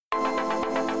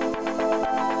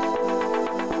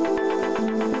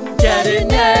Ted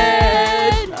and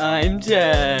Ed. I'm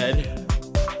Ted.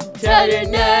 Ted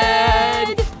and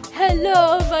Ed.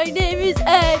 Hello, my name is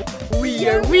Ed. We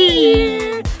are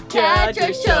weird. Catch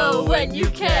our show when you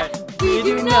can. We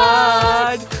do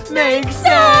not make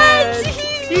sense.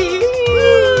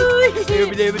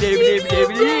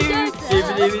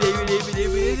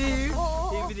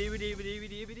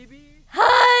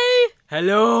 Hi.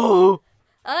 Hello.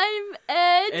 I'm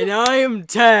Ed. And I'm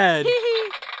Ted.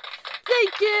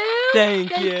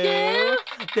 Thank you.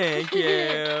 Thank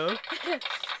you.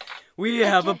 We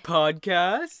have a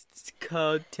podcast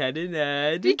called Ted and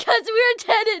Ed. Because we're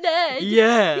Ted and Ed.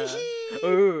 Yeah.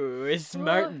 Oh, it's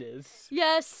smartness.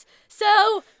 Yes.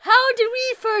 So, how did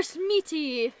we first meet?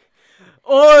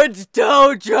 Orange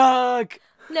tow truck.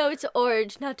 No, it's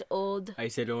orange, not old. I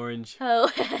said orange. Oh.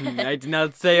 I did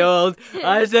not say old.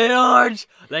 I said orange.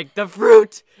 Like the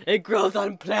fruit. It grows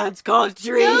on plants called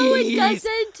trees. No, it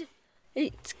doesn't.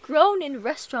 It's grown in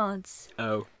restaurants.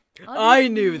 Oh. I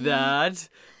knew that.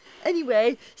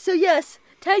 Anyway, so yes,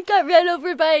 Ted got ran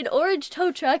over by an orange tow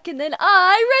truck, and then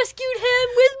I rescued him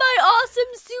with my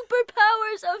awesome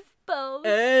superpowers of both.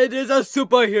 Ed is a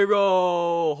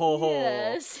superhero. Ho ho.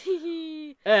 Yes.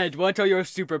 Ed, what are your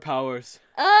superpowers?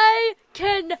 I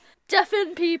can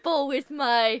deafen people with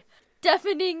my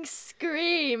deafening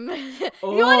scream.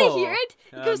 Oh, You want to hear it?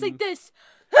 It goes like this.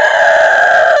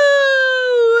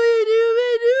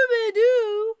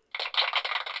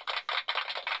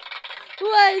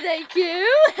 Why, thank you.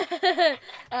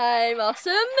 I'm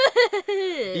awesome.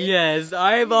 Yes,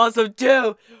 I'm awesome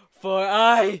too, for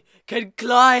I can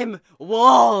climb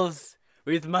walls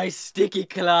with my sticky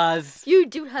claws. You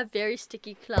do have very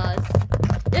sticky claws.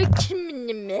 And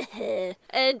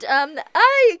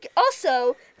I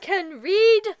also can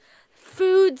read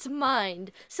food's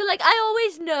mind. So like I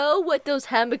always know what those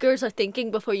hamburgers are thinking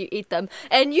before you eat them.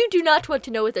 And you do not want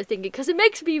to know what they're thinking because it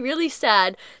makes me really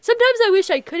sad. Sometimes I wish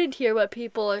I couldn't hear what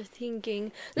people are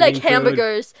thinking. Like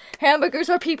hamburgers. Hamburgers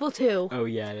are people too. Oh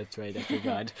yeah, that's right. I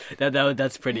forgot.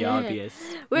 That's pretty obvious.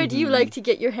 Where do you like to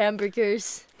get your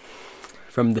hamburgers?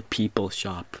 From the people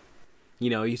shop. You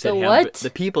know, you said The what? The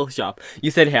people shop. You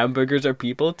said hamburgers are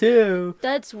people too.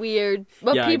 That's weird.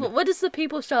 What does the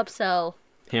people shop sell?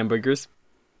 Hamburgers.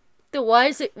 Why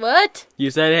is it what?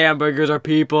 You said hamburgers are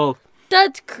people.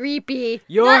 That's creepy.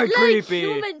 You're Not creepy.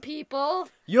 Like human people.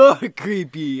 You're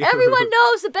creepy. Everyone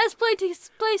knows the best place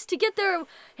to get their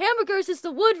hamburgers is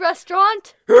the Wood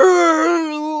Restaurant.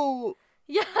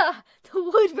 Yeah, the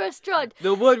Wood Restaurant.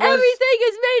 The Wood Restaurant. Everything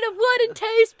is made of wood and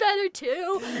tastes better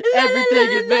too. Everything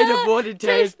is made of wood and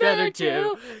tastes better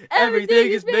too.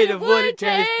 Everything is made of wood and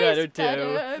tastes better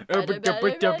too.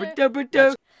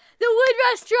 The Wood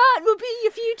Restaurant will be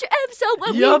a future episode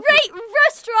when we rate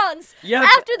restaurants. Yep.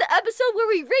 After the episode where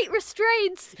we rate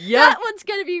restraints. Yep. That one's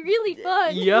going to be really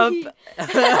fun. Yup. And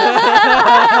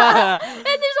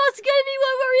there's also going to be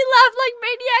one where we laugh like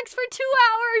maniacs for 2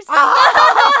 hours.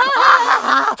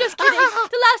 Just kidding.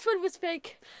 The last one was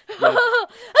fake. Yep. Okay,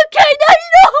 now you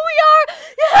know who we are.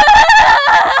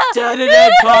 Ted and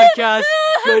Ed Podcast.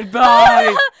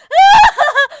 Goodbye.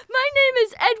 My name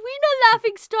is Edwina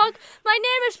Laughingstock. My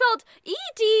name is spelled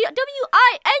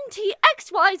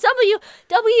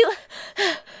EDWINTXYWW.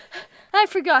 I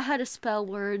forgot how to spell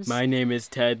words. My name is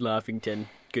Ted Laughington.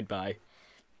 Goodbye.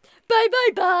 Bye, bye,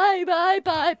 bye, bye,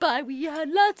 bye, bye. We had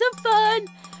lots of fun.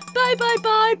 Bye, bye,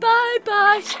 bye, bye,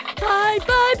 bye. Bye,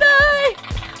 bye, bye.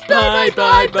 Bye,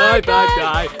 bye, bye, bye,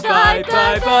 bye. Bye,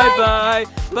 bye, bye, bye.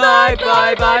 Bye,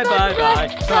 bye, bye, bye, bye.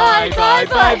 Bye, bye,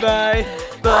 bye, bye.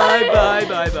 Bye, bye,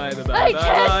 bye, bye, bye, bye. I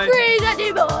can't breathe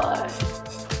anymore.